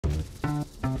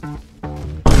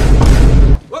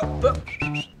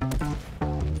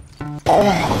You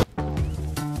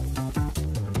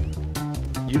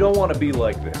don't want to be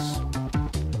like this.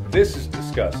 This is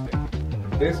disgusting.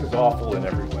 This is awful in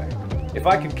every way. If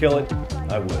I could kill it,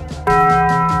 I would.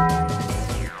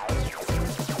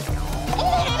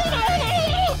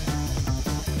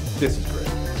 This is great.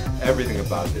 Everything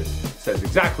about this says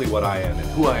exactly what I am and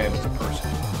who I am as a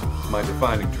person. It's my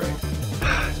defining trait.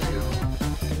 It's beautiful.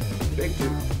 Big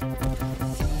too.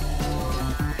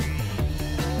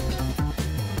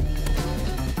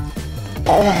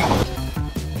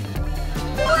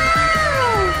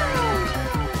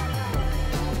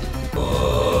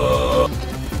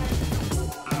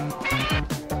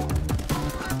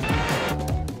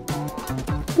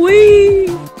 Whee!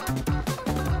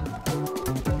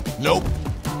 Nope.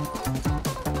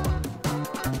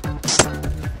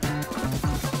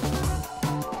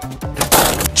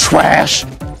 Trash.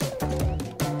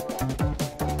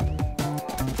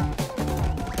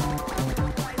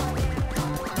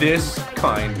 This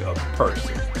kind of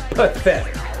person.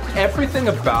 Pathetic. Everything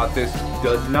about this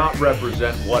does not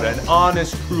represent what an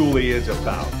honest truly is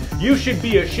about. You should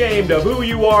be ashamed of who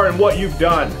you are and what you've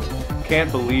done.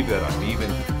 Can't believe that I'm even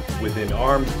within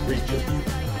arm's reach of you.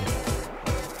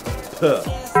 Huh.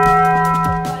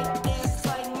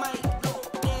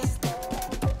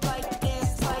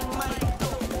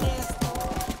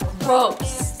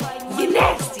 Gross. You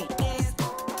nasty.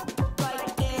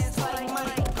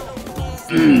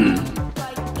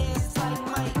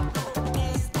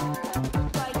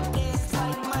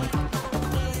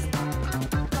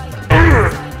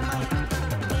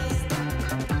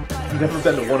 I've never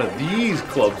been to one of these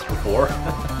clubs before.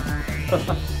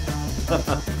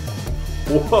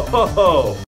 Whoa!